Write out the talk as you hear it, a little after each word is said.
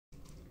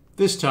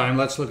This time,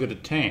 let's look at a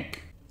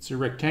tank. It's a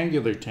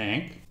rectangular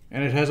tank,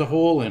 and it has a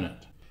hole in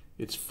it.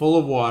 It's full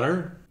of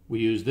water. We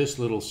use this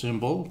little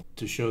symbol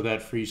to show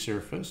that free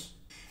surface.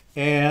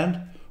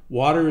 And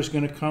water is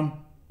going to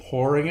come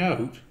pouring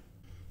out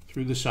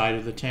through the side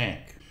of the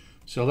tank.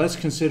 So let's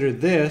consider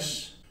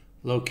this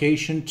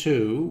location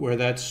 2, where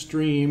that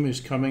stream is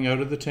coming out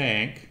of the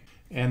tank,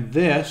 and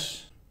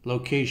this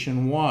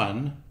location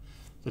 1,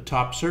 the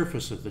top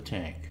surface of the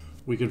tank.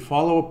 We could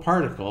follow a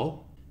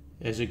particle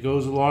as it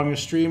goes along a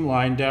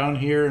streamline down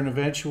here and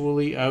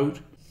eventually out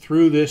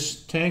through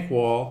this tank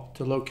wall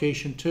to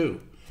location 2.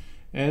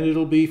 And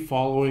it'll be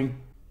following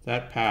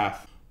that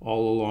path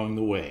all along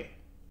the way.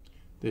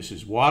 This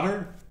is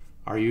water,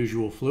 our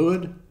usual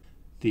fluid.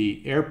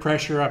 The air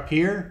pressure up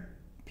here,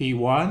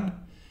 P1,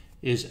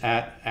 is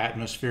at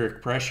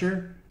atmospheric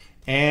pressure.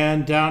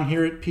 And down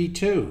here at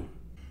P2,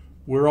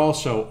 we're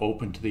also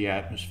open to the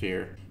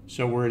atmosphere,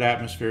 so we're at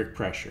atmospheric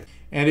pressure.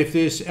 And if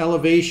this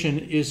elevation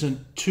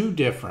isn't too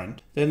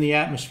different, then the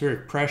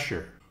atmospheric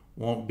pressure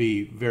won't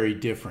be very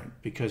different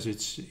because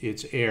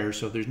it's air,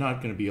 so there's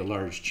not going to be a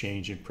large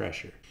change in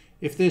pressure.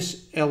 If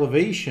this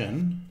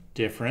elevation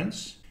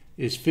difference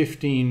is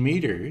 15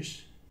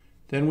 meters,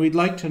 then we'd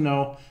like to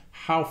know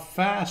how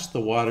fast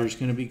the water is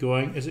going to be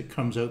going as it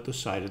comes out the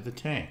side of the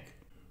tank.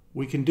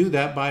 We can do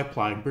that by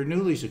applying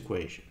Bernoulli's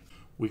equation.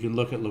 We can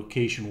look at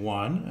location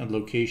 1 and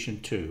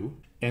location 2,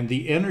 and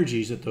the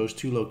energies at those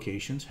two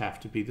locations have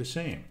to be the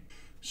same.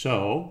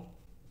 So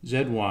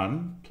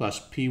Z1 plus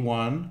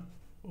P1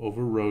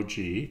 over rho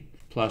g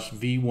plus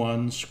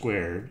V1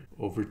 squared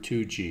over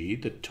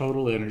 2g, the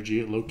total energy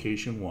at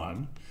location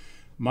 1,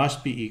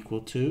 must be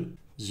equal to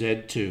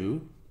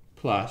Z2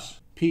 plus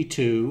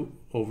P2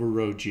 over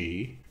rho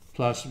g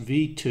plus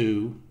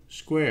V2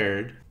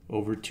 squared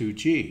over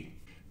 2g.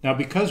 Now,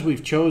 because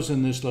we've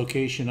chosen this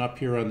location up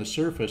here on the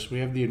surface, we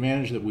have the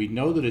advantage that we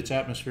know that it's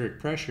atmospheric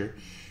pressure,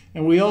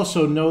 and we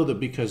also know that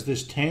because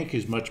this tank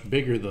is much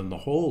bigger than the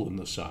hole in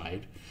the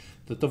side,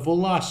 that the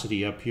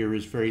velocity up here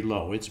is very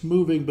low. It's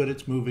moving, but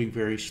it's moving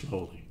very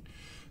slowly.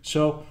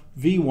 So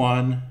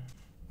V1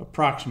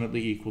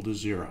 approximately equal to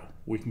 0.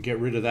 We can get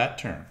rid of that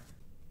term.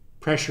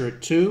 Pressure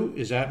at 2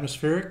 is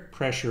atmospheric,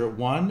 pressure at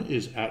 1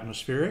 is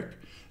atmospheric,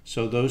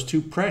 so those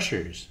two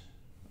pressures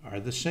are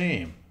the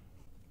same.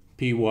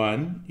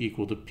 P1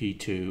 equal to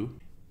P2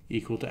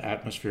 equal to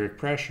atmospheric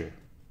pressure.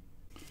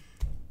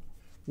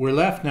 We're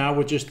left now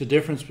with just the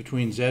difference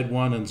between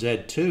Z1 and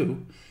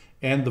Z2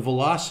 and the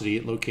velocity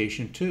at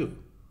location 2.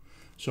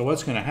 So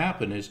what's going to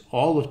happen is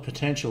all the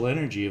potential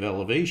energy of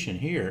elevation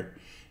here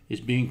is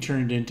being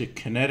turned into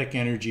kinetic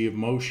energy of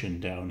motion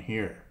down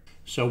here.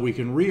 So we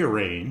can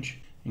rearrange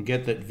and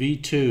get that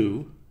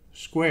V2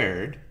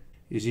 squared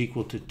is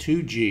equal to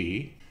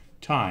 2g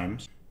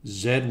times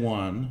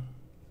Z1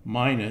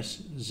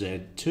 minus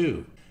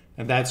Z2.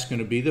 And that's going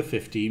to be the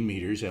 15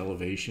 meters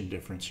elevation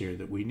difference here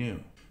that we knew.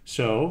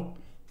 So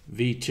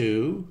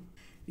V2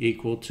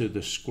 equal to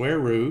the square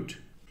root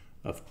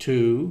of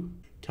 2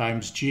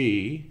 times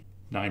g,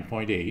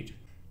 9.8,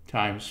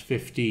 times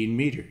 15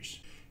 meters.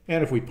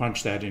 And if we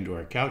punch that into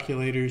our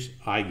calculators,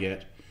 I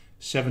get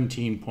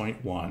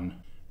 17.1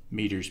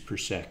 meters per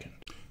second.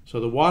 So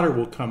the water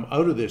will come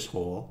out of this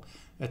hole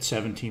at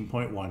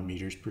 17.1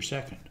 meters per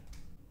second.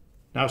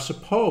 Now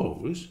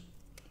suppose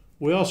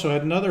we also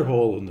had another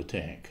hole in the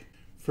tank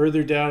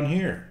further down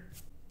here.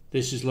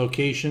 This is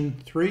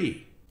location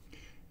 3,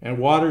 and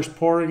water's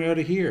pouring out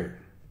of here.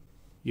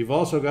 You've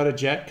also got a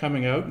jet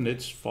coming out, and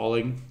it's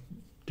falling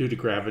due to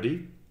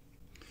gravity.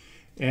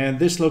 And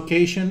this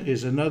location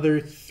is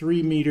another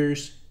 3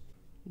 meters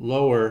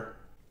lower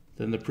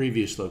than the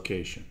previous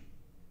location.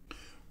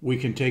 We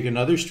can take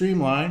another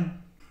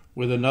streamline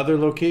with another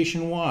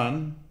location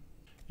 1,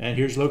 and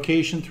here's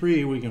location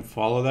 3. We can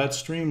follow that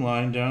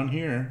streamline down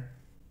here.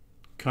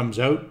 Comes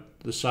out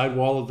the side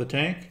wall of the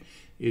tank.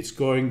 It's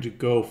going to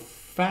go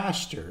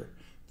faster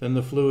than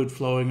the fluid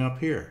flowing up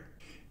here.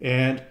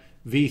 And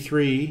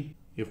V3,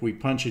 if we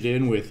punch it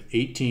in with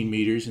 18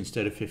 meters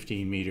instead of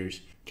 15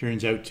 meters,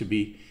 turns out to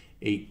be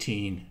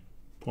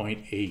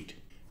 18.8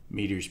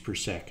 meters per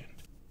second.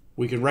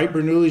 We can write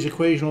Bernoulli's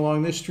equation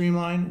along this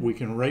streamline. We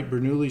can write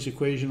Bernoulli's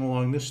equation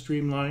along this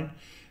streamline.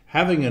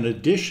 Having an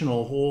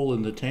additional hole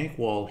in the tank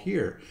wall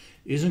here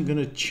isn't going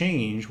to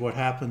change what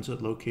happens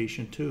at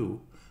location 2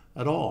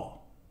 at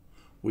all.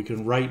 We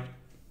can write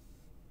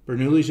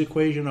Bernoulli's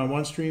equation on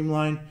one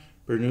streamline,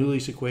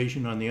 Bernoulli's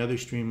equation on the other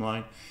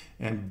streamline,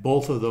 and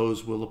both of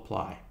those will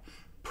apply,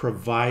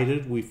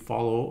 provided we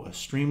follow a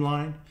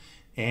streamline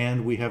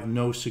and we have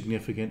no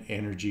significant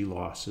energy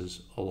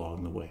losses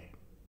along the way.